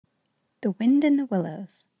The Wind in the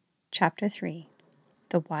Willows, Chapter 3,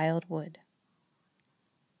 The Wild Wood.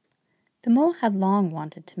 The mole had long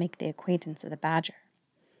wanted to make the acquaintance of the badger.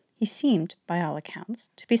 He seemed, by all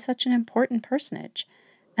accounts, to be such an important personage,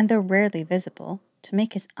 and though rarely visible, to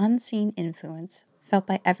make his unseen influence felt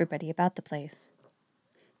by everybody about the place.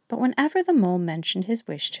 But whenever the mole mentioned his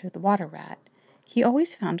wish to the water rat, he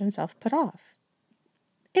always found himself put off.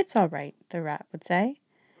 "It's all right," the rat would say.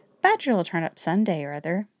 "Badger'll turn up some day or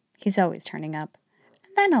other. He's always turning up.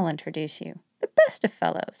 And then I'll introduce you. The best of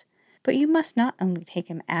fellows. But you must not only take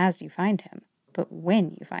him as you find him, but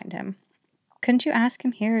when you find him." "Couldn't you ask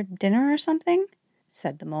him here at dinner or something?"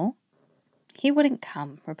 said the mole. "He wouldn't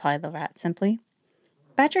come," replied the rat simply.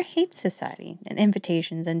 "Badger hates society and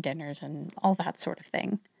invitations and dinners and all that sort of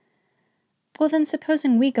thing." "Well, then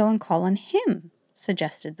supposing we go and call on him,"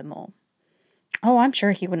 suggested the mole. "Oh, I'm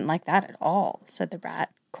sure he wouldn't like that at all," said the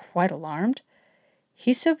rat, quite alarmed.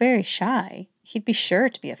 "He's so very shy, he'd be sure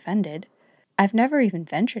to be offended. I've never even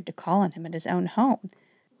ventured to call on him at his own home,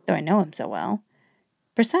 though I know him so well.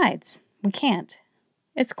 Besides, we can't.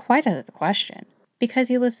 It's quite out of the question, because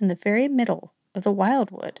he lives in the very middle of the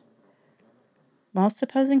wildwood." "Well,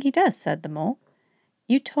 supposing he does," said the mole.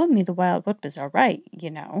 "You told me the wildwood was all right, you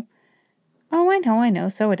know." "Oh, I know,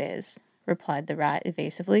 so it is," replied the rat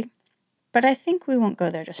evasively. "But I think we won't go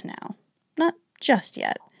there just now. Not just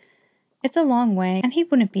yet. It's a long way, and he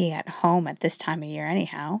wouldn't be at home at this time of year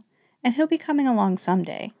anyhow, and he'll be coming along some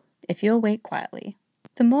day, if you'll wait quietly."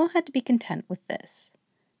 The mole had to be content with this,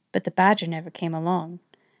 but the badger never came along,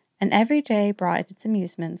 and every day brought its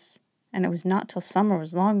amusements, and it was not till summer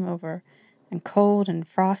was long over, and cold and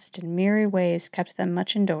frost and dreary ways kept them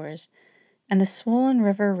much indoors, and the swollen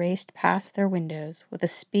river raced past their windows with a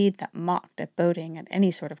speed that mocked at boating of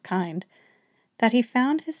any sort of kind, that he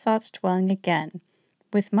found his thoughts dwelling again,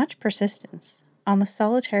 with much persistence, on the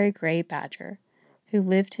solitary gray badger, who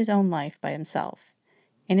lived his own life by himself,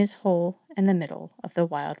 in his hole in the middle of the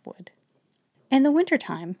wildwood. In the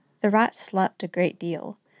winter-time, the rat slept a great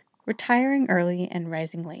deal, retiring early and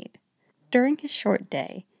rising late. During his short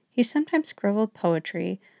day, he sometimes scribbled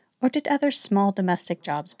poetry or did other small domestic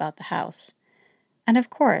jobs about the house. And of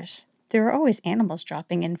course, there were always animals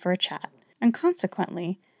dropping in for a chat, and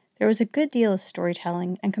consequently, there was a good deal of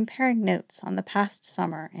storytelling and comparing notes on the past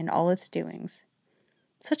summer and all its doings.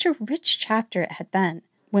 Such a rich chapter it had been,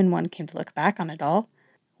 when one came to look back on it all,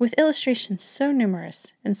 with illustrations so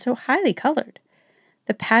numerous and so highly colored.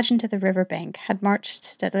 The pageant of the river bank had marched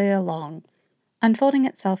steadily along, unfolding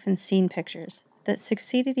itself in scene pictures that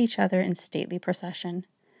succeeded each other in stately procession.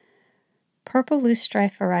 Purple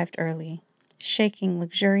loosestrife arrived early, shaking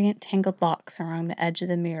luxuriant tangled locks around the edge of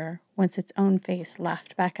the mirror whence its own face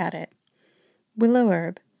laughed back at it. Willow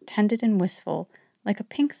herb, tended and wistful, like a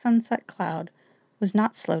pink sunset cloud, was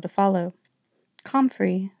not slow to follow.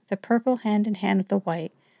 Comfrey, the purple hand in hand with the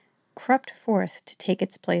white, crept forth to take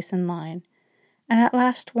its place in line, and at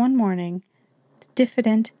last one morning the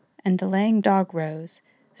diffident and delaying dog Rose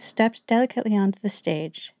stepped delicately onto the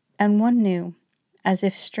stage, and one knew, as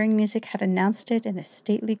if string music had announced it in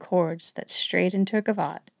stately chords that strayed into a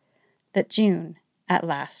gavotte, that June, at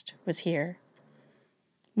last, was here.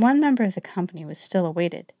 One member of the company was still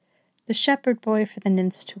awaited, the shepherd boy for the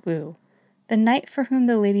nymphs to woo, the knight for whom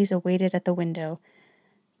the ladies awaited at the window,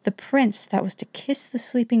 the prince that was to kiss the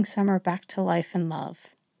sleeping summer back to life and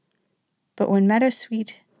love. But when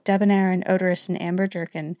Meadowsweet, debonair and odorous in amber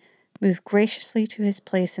jerkin, moved graciously to his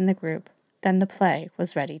place in the group, then the play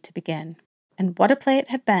was ready to begin. And what a play it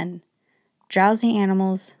had been! Drowsy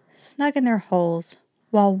animals, snug in their holes,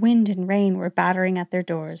 while wind and rain were battering at their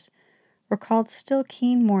doors, recalled still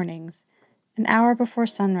keen mornings, an hour before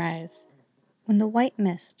sunrise, when the white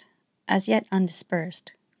mist, as yet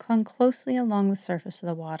undispersed, clung closely along the surface of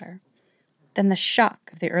the water. Then the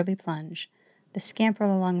shock of the early plunge, the scamper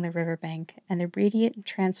along the river bank, and the radiant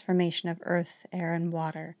transformation of earth, air, and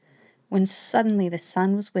water, when suddenly the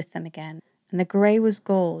sun was with them again, and the gray was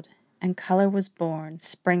gold, and color was born,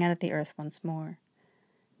 spring out of the earth once more.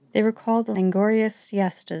 They recalled the languorous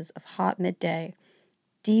siestas of hot midday,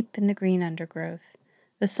 deep in the green undergrowth,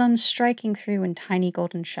 the sun striking through in tiny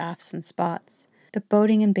golden shafts and spots, the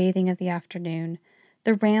boating and bathing of the afternoon,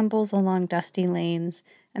 the rambles along dusty lanes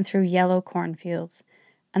and through yellow cornfields,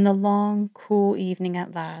 and the long, cool evening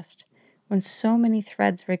at last, when so many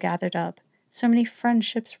threads were gathered up, so many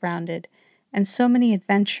friendships rounded, and so many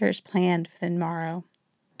adventures planned for the morrow.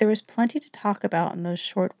 There was plenty to talk about in those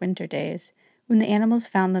short winter days, when the animals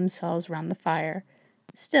found themselves round the fire.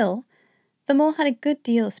 Still, the mole had a good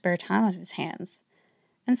deal of spare time on his hands,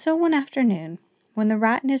 and so one afternoon, when the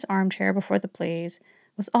rat in his armchair before the blaze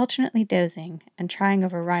was alternately dozing and trying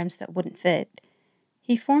over rhymes that wouldn't fit,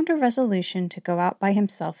 he formed a resolution to go out by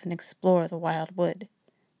himself and explore the wild wood,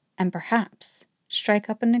 and perhaps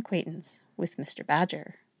strike up an acquaintance with Mr.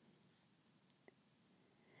 Badger.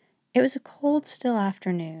 It was a cold, still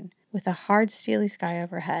afternoon, with a hard, steely sky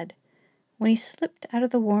overhead, when he slipped out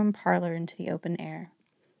of the warm parlor into the open air.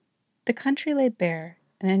 The country lay bare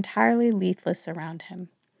and entirely leafless around him,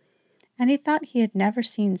 and he thought he had never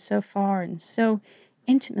seen so far and so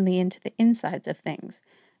intimately into the insides of things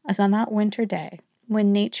as on that winter day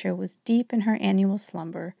when nature was deep in her annual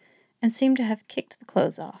slumber and seemed to have kicked the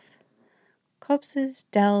clothes off. Copses,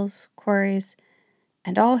 dells, quarries,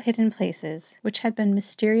 and all hidden places, which had been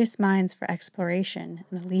mysterious mines for exploration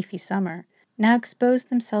in the leafy summer, now exposed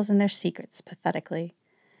themselves in their secrets pathetically,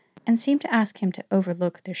 and seemed to ask him to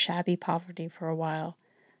overlook their shabby poverty for a while,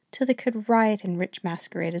 till they could riot in rich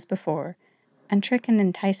masquerade as before, and trick and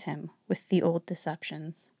entice him with the old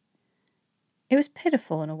deceptions. It was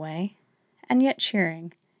pitiful in a way, and yet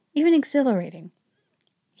cheering, even exhilarating.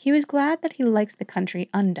 He was glad that he liked the country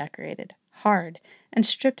undecorated, hard, and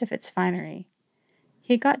stripped of its finery.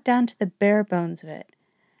 He had got down to the bare bones of it,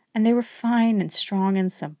 and they were fine and strong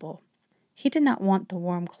and simple. He did not want the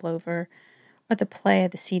warm clover, or the play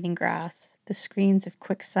of the seeding grass, the screens of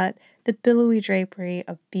quickset, the billowy drapery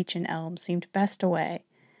of beech and elm seemed best away,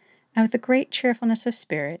 and with a great cheerfulness of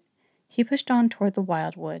spirit, he pushed on toward the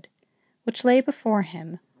wild wood, which lay before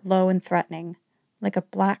him, low and threatening, like a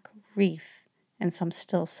black reef in some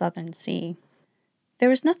still southern sea. There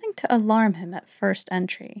was nothing to alarm him at first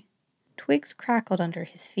entry. Twigs crackled under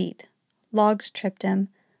his feet, logs tripped him,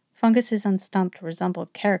 funguses on stumps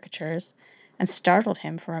resembled caricatures, and startled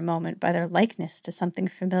him for a moment by their likeness to something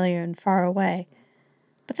familiar and far away.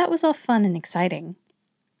 But that was all fun and exciting.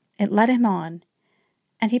 It led him on,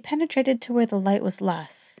 and he penetrated to where the light was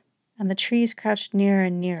less, and the trees crouched nearer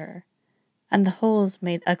and nearer, and the holes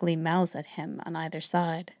made ugly mouths at him on either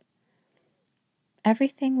side.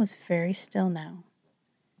 Everything was very still now.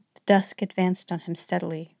 The dusk advanced on him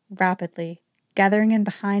steadily, rapidly, gathering in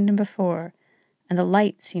behind and before, and the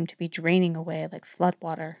light seemed to be draining away like flood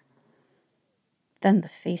water. Then the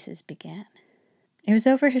faces began. It was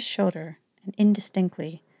over his shoulder, and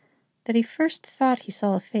indistinctly, that he first thought he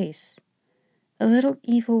saw a face, a little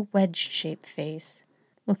evil wedge-shaped face,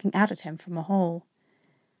 looking out at him from a hole.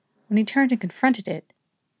 When he turned and confronted it,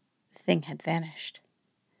 the thing had vanished.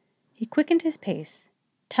 He quickened his pace,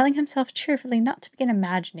 telling himself cheerfully not to begin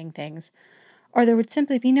imagining things, or there would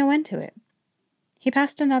simply be no end to it. He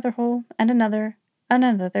passed another hole, and another, and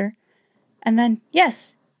then,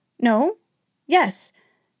 yes,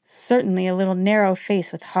 certainly a little narrow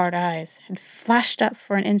face with hard eyes had flashed up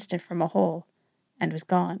for an instant from a hole, and was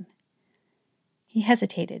gone. He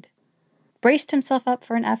hesitated, braced himself up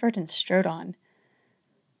for an effort, and strode on.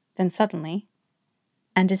 Then suddenly,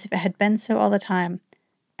 and as if it had been so all the time,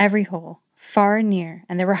 every hole, far and near,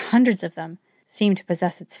 and there were hundreds of them, seemed to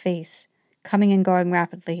possess its face, coming and going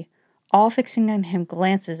rapidly, all fixing on him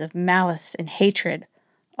glances of malice and hatred,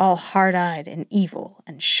 all hard-eyed and evil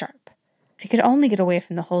and sharp. If he could only get away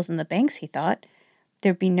from the holes in the banks, he thought,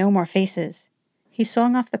 there would be no more faces. He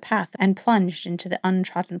swung off the path and plunged into the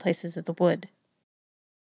untrodden places of the wood.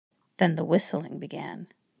 Then the whistling began.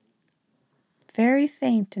 Very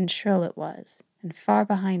faint and shrill it was, and far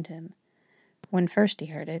behind him, when first he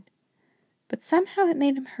heard it, but somehow it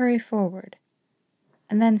made him hurry forward.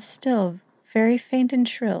 And then still very faint and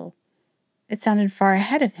shrill, it sounded far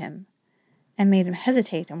ahead of him, and made him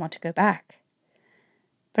hesitate and want to go back.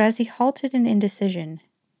 But as he halted in indecision,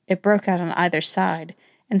 it broke out on either side,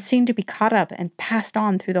 and seemed to be caught up and passed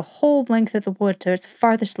on through the whole length of the wood to its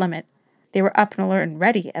farthest limit. They were up and alert and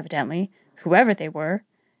ready, evidently, whoever they were,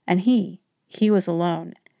 and he was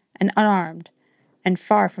alone, and unarmed, and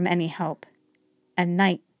far from any help, and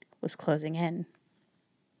night was closing in.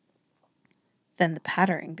 Then the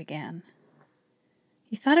pattering began.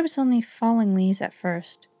 He thought it was only falling leaves at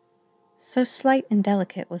first, so slight and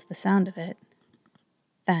delicate was the sound of it.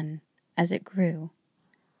 Then, as it grew,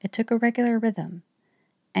 it took a regular rhythm,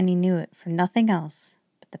 and he knew it for nothing else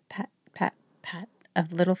but the pat, pat, pat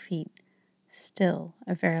of little feet, still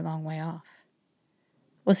a very long way off.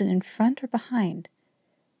 Was it in front or behind?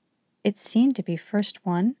 It seemed to be first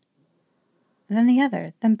one, then the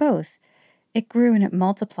other, then both. It grew and it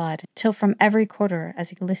multiplied, till from every quarter,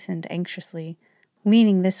 as he listened anxiously,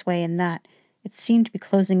 leaning this way and that, it seemed to be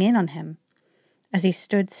closing in on him. As he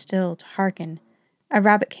stood still to hearken, a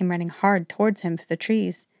rabbit came running hard towards him through the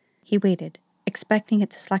trees. He waited, expecting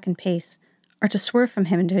it to slacken pace, or to swerve from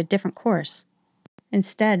him into a different course.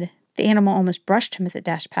 Instead, the animal almost brushed him as it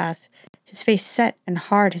dashed past, his face set and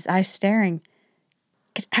hard, his eyes staring.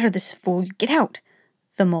 Get out of this, fool! Get out!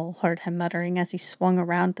 The mole heard him muttering as he swung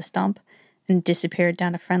around the stump and disappeared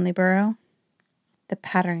down a friendly burrow. The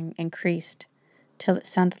pattering increased, till it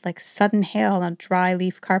sounded like sudden hail on a dry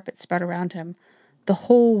leaf carpet spread around him. The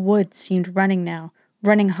whole wood seemed running now,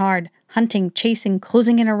 running hard, hunting, chasing,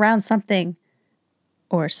 closing in around something.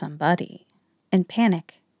 Or somebody. In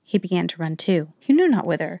panic, he began to run too. He knew not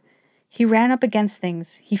whither. He ran up against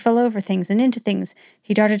things. He fell over things and into things.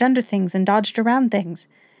 He darted under things and dodged around things.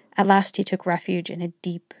 At last he took refuge in a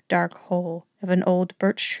deep, dark hole of an old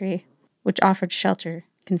birch tree, which offered shelter,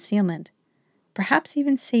 concealment, perhaps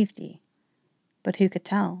even safety. But who could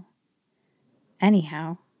tell?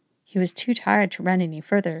 Anyhow, he was too tired to run any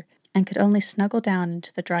further, and could only snuggle down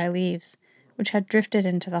into the dry leaves, which had drifted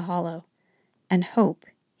into the hollow, and hope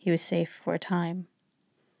he was safe for a time.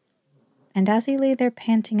 And as he lay there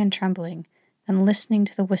panting and trembling, and listening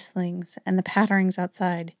to the whistlings and the patterings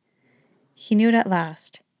outside, he knew it at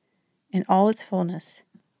last, in all its fullness,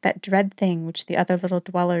 that dread thing which the other little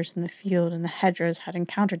dwellers in the field and the hedgerows had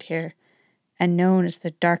encountered here, and known as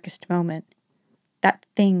the darkest moment, that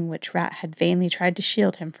thing which Rat had vainly tried to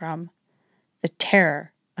shield him from, the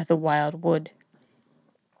terror of the wild wood.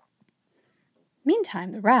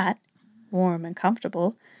 Meantime the rat, warm and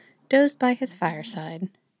comfortable, dozed by his fireside.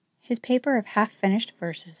 His paper of half-finished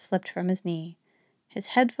verses slipped from his knee. His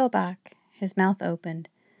head fell back, his mouth opened,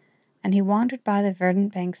 and he wandered by the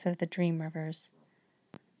verdant banks of the dream rivers.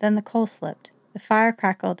 Then the coal slipped, the fire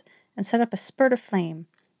crackled, and set up a spurt of flame,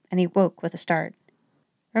 and he woke with a start.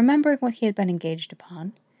 Remembering what he had been engaged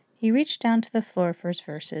upon, he reached down to the floor for his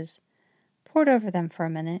verses, pored over them for a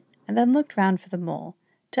minute, and then looked round for the mole,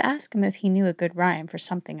 to ask him if he knew a good rhyme for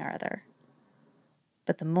something or other.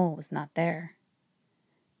 But the mole was not there.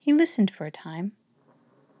 He listened for a time.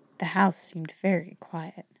 The house seemed very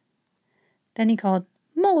quiet. Then he called,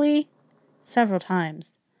 "Molly," several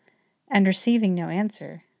times, and receiving no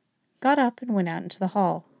answer, got up and went out into the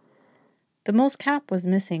hall. The mole's cap was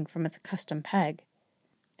missing from its accustomed peg.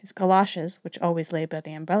 His galoshes, which always lay by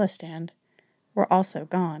the umbrella stand, were also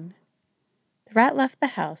gone. The rat left the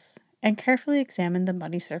house and carefully examined the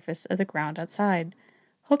muddy surface of the ground outside,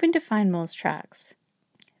 hoping to find Mole's tracks.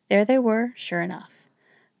 There they were, sure enough.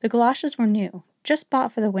 The galoshes were new, just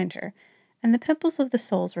bought for the winter, and the pimples of the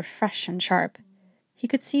soles were fresh and sharp. He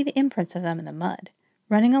could see the imprints of them in the mud,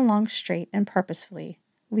 running along straight and purposefully,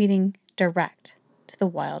 leading direct to the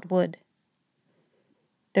wild wood.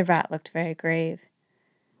 The rat looked very grave,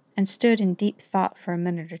 and stood in deep thought for a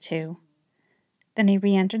minute or two. Then he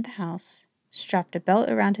re-entered the house, strapped a belt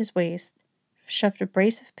around his waist, shoved a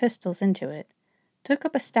brace of pistols into it, took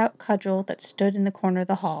up a stout cudgel that stood in the corner of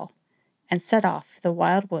the hall, and set off for the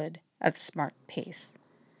wild wood at a smart pace.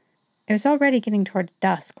 It was already getting towards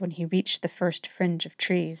dusk when he reached the first fringe of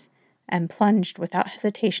trees, and plunged without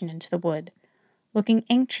hesitation into the wood, looking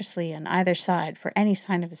anxiously on either side for any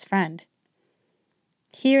sign of his friend.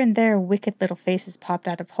 Here and there wicked little faces popped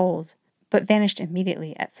out of holes, but vanished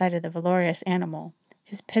immediately at sight of the valorous animal,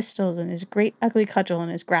 his pistols and his great ugly cudgel in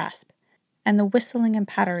his grasp, and the whistling and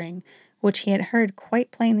pattering, which he had heard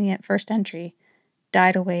quite plainly at first entry,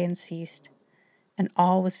 died away and ceased, and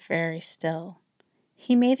all was very still.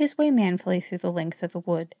 He made his way manfully through the length of the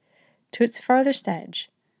wood, to its farthest edge.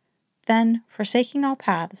 Then, forsaking all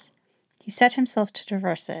paths, he set himself to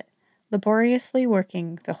traverse it, laboriously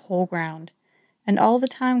working the whole ground, and all the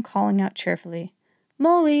time calling out cheerfully,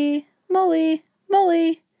 "Molly, Molly,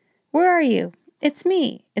 Molly, where are you? It's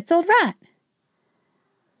me, it's old Rat."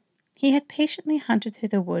 He had patiently hunted through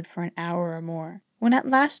the wood for an hour or more, when at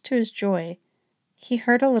last, to his joy, he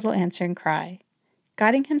heard a little answering cry.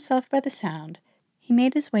 Guiding himself by the sound, he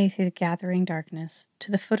made his way through the gathering darkness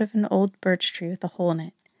to the foot of an old birch tree with a hole in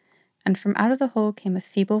it, and from out of the hole came a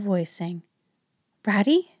feeble voice saying,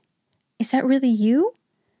 "Ratty, is that really you?"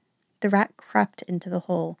 The rat crept into the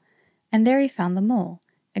hole, and there he found the mole,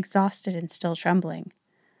 exhausted and still trembling.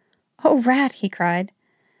 "Oh, Rat," he cried,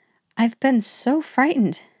 "I've been so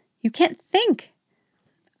frightened. You can't think."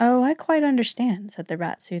 "Oh, I quite understand," said the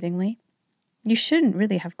rat soothingly. "You shouldn't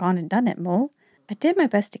really have gone and done it, Mole. I did my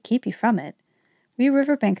best to keep you from it. We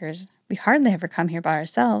riverbankers, we hardly ever come here by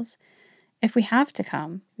ourselves. If we have to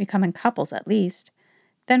come, we come in couples at least.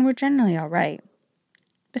 Then we're generally all right.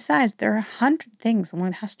 Besides, there are 100 things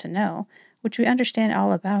one has to know, which we understand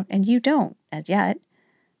all about, and you don't, as yet.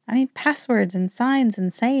 I mean passwords and signs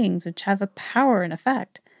and sayings which have a power and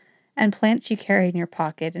effect, and plants you carry in your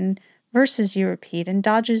pocket, and verses you repeat, and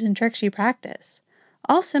dodges and tricks you practice.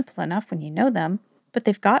 All simple enough when you know them, but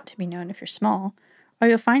they've got to be known if you're small, or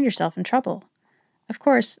you'll find yourself in trouble. Of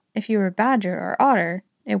course, if you were a badger or otter,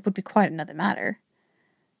 it would be quite another matter."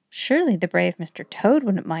 Surely the brave Mr. Toad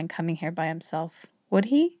wouldn't mind coming here by himself, would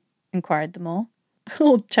he? Inquired the mole.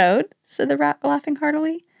 Old Toad, said the rat, laughing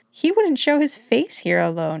heartily. He wouldn't show his face here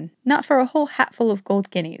alone, not for a whole hatful of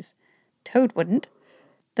gold guineas. Toad wouldn't.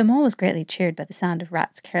 The mole was greatly cheered by the sound of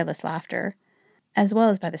Rat's careless laughter, as well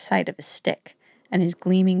as by the sight of his stick and his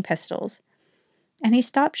gleaming pistols, and he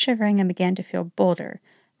stopped shivering and began to feel bolder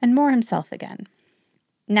and more himself again.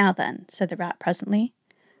 Now then, said the rat presently,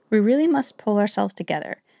 we really must pull ourselves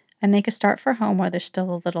together and make a start for home while there's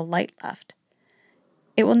still a little light left.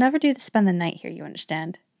 It will never do to spend the night here, you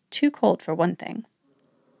understand. Too cold for one thing.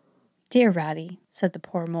 Dear Ratty, said the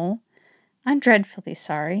poor mole, I'm dreadfully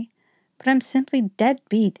sorry, but I'm simply dead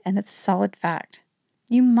beat, and it's a solid fact.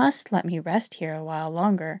 You must let me rest here a while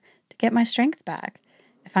longer to get my strength back,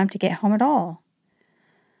 if I'm to get home at all.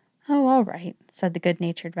 Oh, all right, said the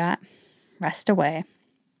good-natured rat. Rest away.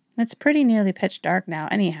 It's pretty nearly pitch dark now,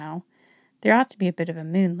 anyhow. There ought to be a bit of a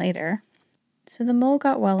moon later. So the mole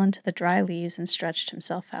got well into the dry leaves and stretched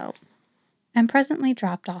himself out, and presently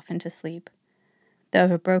dropped off into sleep, though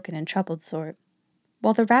of a broken and troubled sort,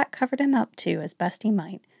 while the rat covered him up too as best he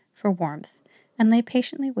might for warmth, and lay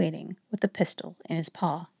patiently waiting with the pistol in his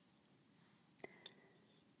paw.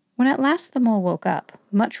 When at last the mole woke up,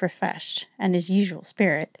 much refreshed, and his usual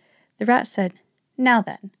spirit, the rat said, Now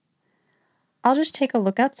then, I'll just take a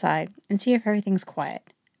look outside and see if everything's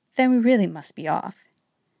quiet. Then we really must be off.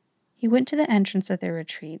 He went to the entrance of their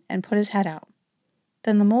retreat and put his head out.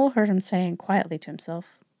 Then the mole heard him saying quietly to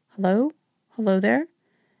himself, Hello? Hello there?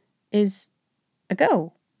 Is a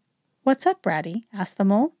go. What's up, Ratty? Asked the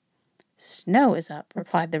mole. Snow is up,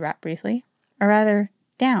 replied the rat briefly. Or rather,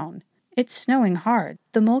 down. It's snowing hard.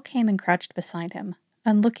 The mole came and crouched beside him,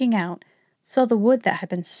 and looking out, saw the wood that had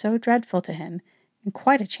been so dreadful to him in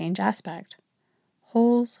quite a changed aspect.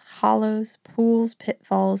 Holes, hollows, pools,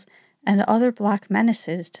 pitfalls, and other black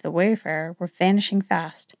menaces to the wayfarer were vanishing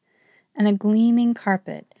fast, and a gleaming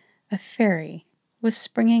carpet of fairy was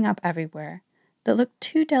springing up everywhere that looked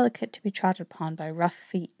too delicate to be trodden upon by rough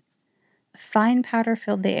feet. A fine powder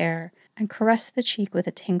filled the air and caressed the cheek with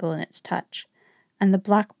a tingle in its touch, and the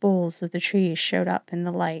black boles of the trees showed up in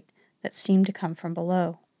the light that seemed to come from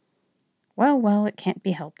below. Well, well, it can't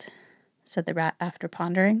be helped, said the rat after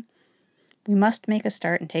pondering. We must make a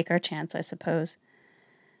start and take our chance, I suppose.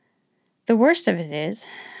 The worst of it is,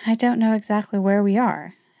 I don't know exactly where we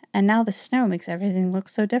are, and now the snow makes everything look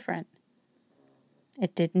so different.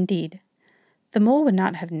 It did indeed. The mole would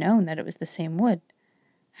not have known that it was the same wood.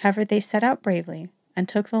 However, they set out bravely, and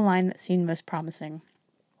took the line that seemed most promising,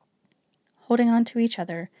 holding on to each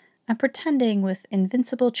other, and pretending with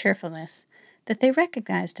invincible cheerfulness that they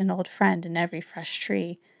recognized an old friend in every fresh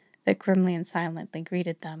tree that grimly and silently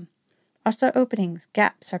greeted them, or saw openings,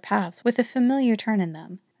 gaps, or paths with a familiar turn in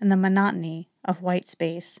them, and the monotony of white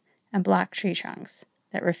space and black tree trunks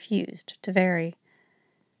that refused to vary.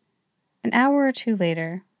 An hour or two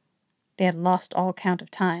later, they had lost all count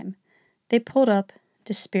of time, they pulled up,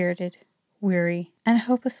 dispirited, weary, and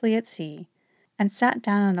hopelessly at sea, and sat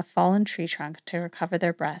down on a fallen tree trunk to recover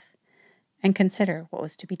their breath and consider what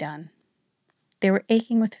was to be done. They were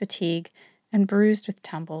aching with fatigue and bruised with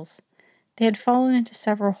tumbles. They had fallen into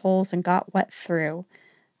several holes and got wet through.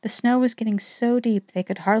 The snow was getting so deep they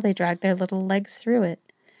could hardly drag their little legs through it,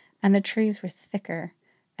 and the trees were thicker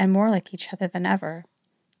and more like each other than ever.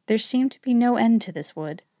 There seemed to be no end to this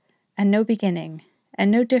wood, and no beginning, and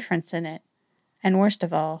no difference in it, and worst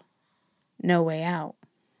of all, no way out.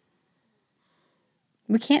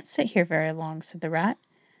 We can't sit here very long, said the rat.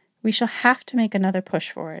 We shall have to make another push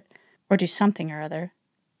for it, or do something or other.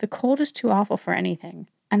 The cold is too awful for anything,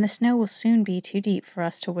 and the snow will soon be too deep for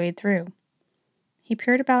us to wade through. He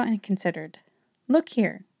peered about and considered. Look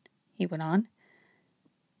here, he went on.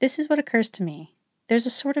 This is what occurs to me. There's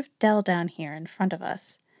a sort of dell down here in front of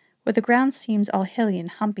us, where the ground seems all hilly and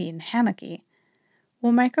humpy and hammocky.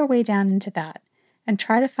 We'll make our way down into that, and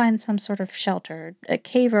try to find some sort of shelter, a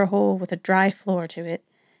cave or hole with a dry floor to it,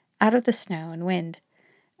 out of the snow and wind,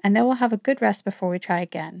 and then we'll have a good rest before we try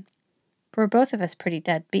again, for we're both of us pretty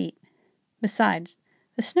dead beat. Besides,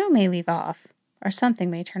 the snow may leave off, or something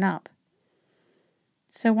may turn up.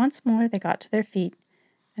 So once more they got to their feet,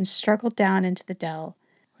 and struggled down into the dell,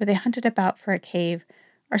 where they hunted about for a cave,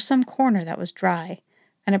 or some corner that was dry,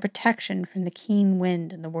 and a protection from the keen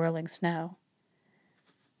wind and the whirling snow.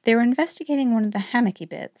 They were investigating one of the hammocky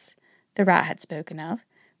bits the rat had spoken of,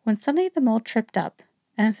 when suddenly the mole tripped up,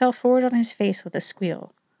 and fell forward on his face with a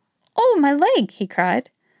squeal. "Oh, my leg!" he cried.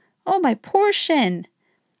 "Oh, my poor shin!"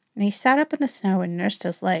 And he sat up in the snow and nursed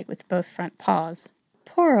his leg with both front paws.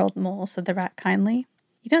 "Poor old mole," said the rat kindly.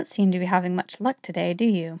 "You don't seem to be having much luck today, do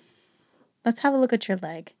you? Let's have a look at your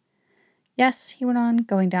leg. Yes, he went on,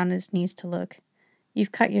 going down on his knees to look.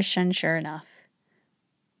 You've cut your shin sure enough.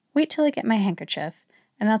 Wait till I get my handkerchief,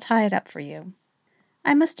 and I'll tie it up for you.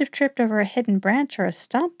 I must have tripped over a hidden branch or a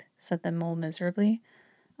stump, said the mole miserably.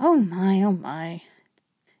 Oh my, oh my.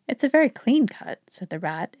 It's a very clean cut, said the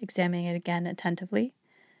rat, examining it again attentively.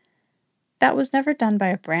 That was never done by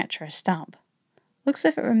a branch or a stump. Looks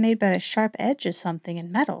as if it were made by the sharp edge of something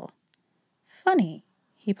in metal. Funny,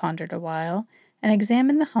 he pondered a while, and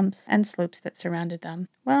examined the humps and slopes that surrounded them.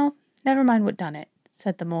 Well, never mind what done it,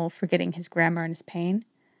 said the mole, forgetting his grammar and his pain.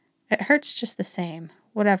 It hurts just the same,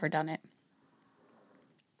 whatever done it.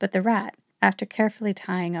 But the rat, after carefully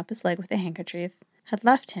tying up his leg with a handkerchief, had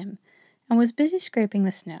left him, and was busy scraping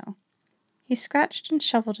the snow. He scratched and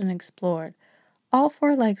shoveled and explored, all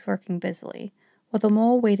four legs working busily, while the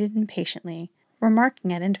mole waited impatiently,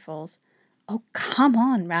 remarking at intervals, "Oh, come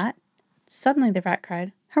on, rat!" Suddenly the rat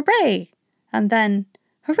cried, "Hooray!" and then,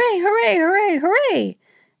 "Hooray, hooray, hooray, hooray!"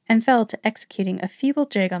 and fell to executing a feeble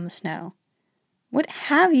jig on the snow. "What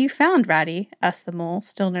have you found, Ratty?" asked the mole,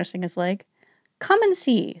 still nursing his leg. "Come and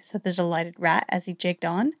see," said the delighted rat as he jigged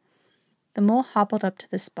on. The mole hobbled up to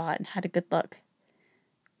the spot and had a good look.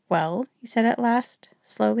 "Well," he said at last,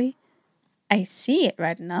 slowly, "I see it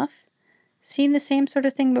right enough. Seen the same sort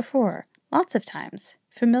of thing before, lots of times.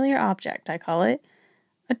 Familiar object, I call it.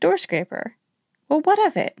 A door scraper. Well, what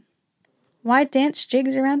of it? Why dance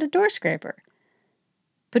jigs around a door scraper?"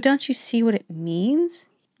 "But don't you see what it means?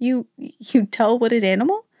 You dull-witted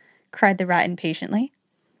animal?" cried the rat impatiently.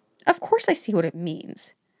 "Of course I see what it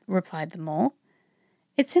means," replied the mole.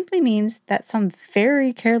 "It simply means that some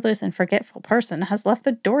very careless and forgetful person has left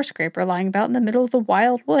the door scraper lying about in the middle of the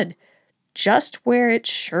wild wood, just where it's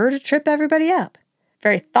sure to trip everybody up.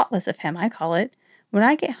 Very thoughtless of him, I call it. When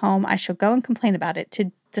I get home, I shall go and complain about it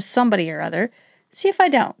to somebody or other. See if I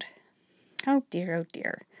don't." Oh dear,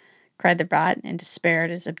 cried the rat in despair at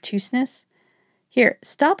his obtuseness. "Here,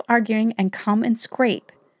 stop arguing and come and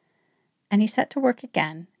scrape." And he set to work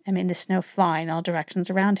again and made the snow fly in all directions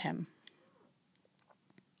around him.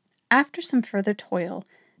 After some further toil,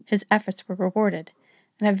 his efforts were rewarded,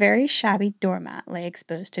 and a very shabby doormat lay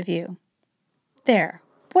exposed to view. "There,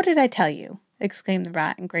 what did I tell you?" exclaimed the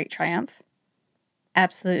rat in great triumph.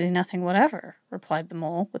 "Absolutely nothing whatever," replied the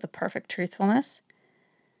mole with a perfect truthfulness.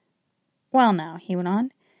 "Well now," he went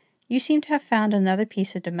on, "you seem to have found another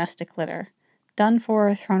piece of domestic litter, done for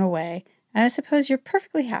or thrown away, and I suppose you're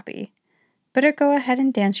perfectly happy. Better go ahead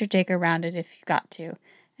and dance your jig around it if you've got to,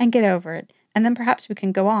 and get over it, and then perhaps we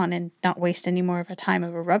can go on and not waste any more of our time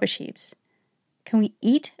over rubbish heaps. Can we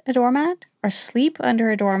eat a doormat, or sleep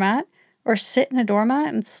under a doormat, or sit in a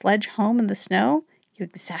doormat and sledge home in the snow, you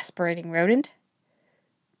exasperating rodent?"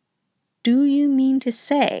 "Do you mean to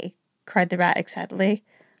say," cried the rat excitedly,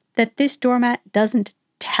 "that this doormat doesn't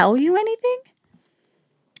tell you anything?"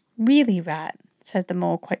 "Really, rat," said the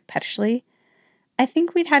mole quite pettishly, "I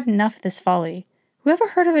think we'd had enough of this folly. Who ever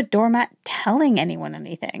heard of a doormat telling anyone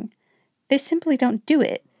anything? They simply don't do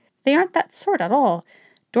it. They aren't that sort at all.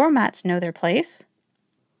 Doormats know their place."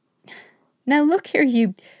 "Now look here,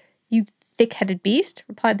 you thick-headed beast,"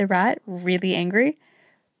 replied the rat, really angry.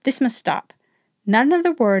 "This must stop. Not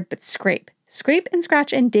another word, but scrape. Scrape and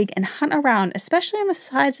scratch and dig and hunt around, especially on the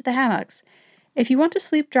sides of the hammocks, if you want to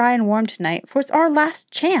sleep dry and warm tonight, for it's our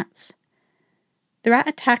last chance." The rat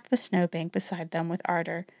attacked the snowbank beside them with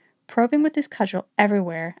ardor, probing with his cudgel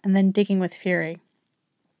everywhere and then digging with fury.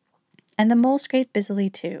 And the mole scraped busily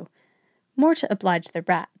too, more to oblige the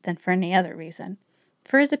rat than for any other reason,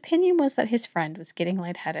 for his opinion was that his friend was getting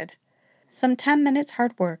light-headed. Some 10 minutes'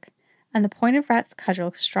 hard work, and the point of Rat's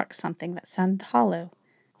cudgel struck something that sounded hollow.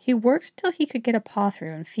 He worked till he could get a paw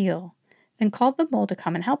through and feel, then called the mole to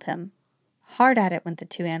come and help him. Hard at it went the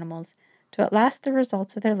two animals, till at last the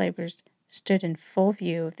results of their labors stood in full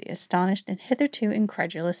view of the astonished and hitherto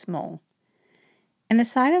incredulous mole. In the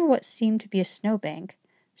side of what seemed to be a snowbank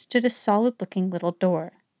stood a solid-looking little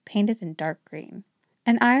door, painted in dark green.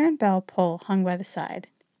 An iron bell pull hung by the side,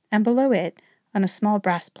 and below it, on a small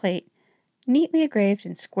brass plate, neatly engraved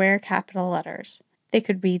in square capital letters, they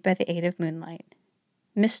could read by the aid of moonlight,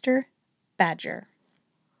 "Mr. Badger."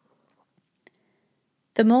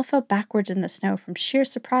 The mole fell backwards in the snow from sheer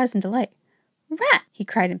surprise and delight. "Rat!" he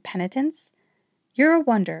cried in penitence. "You're a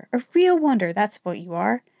wonder, a real wonder, that's what you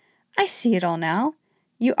are. I see it all now.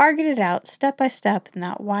 You argued it out, step by step, in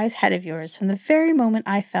that wise head of yours, from the very moment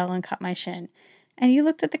I fell and cut my shin. And you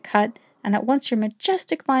looked at the cut, and at once your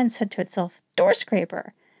majestic mind said to itself, 'Door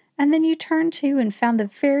scraper!' And then you turned to and found the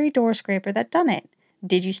very door scraper that done it.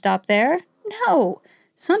 Did you stop there? No!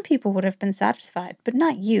 Some people would have been satisfied, but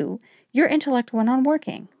not you. Your intellect went on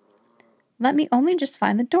working. Let me only just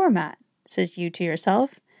find the doormat. says you to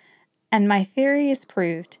yourself. And my theory is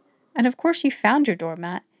proved. And of course you found your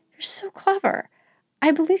doormat. You're so clever.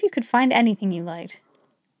 I believe you could find anything you liked.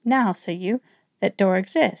 Now, say you, that door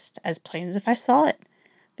exists, as plain as if I saw it.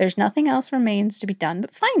 There's nothing else remains to be done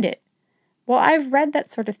but find it. Well, I've read that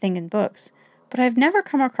sort of thing in books, but I've never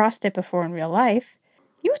come across it before in real life.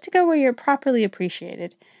 You ought to go where you're properly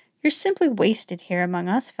appreciated. You're simply wasted here among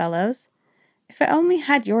us fellows. If I only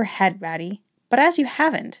had your head, Ratty. But as you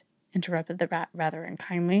haven't, interrupted the rat rather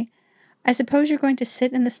unkindly, I suppose you're going to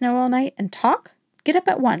sit in the snow all night and talk? Get up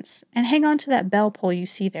at once, and hang on to that bell pull you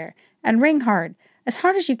see there, and ring hard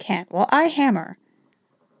as you can, while I hammer.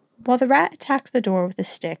 While the rat attacked the door with his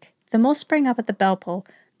stick, the mole sprang up at the bell pull,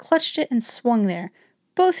 clutched it, and swung there,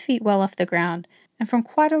 both feet well off the ground, and from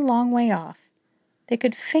quite a long way off, they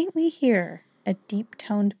could faintly hear a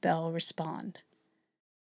deep-toned bell respond.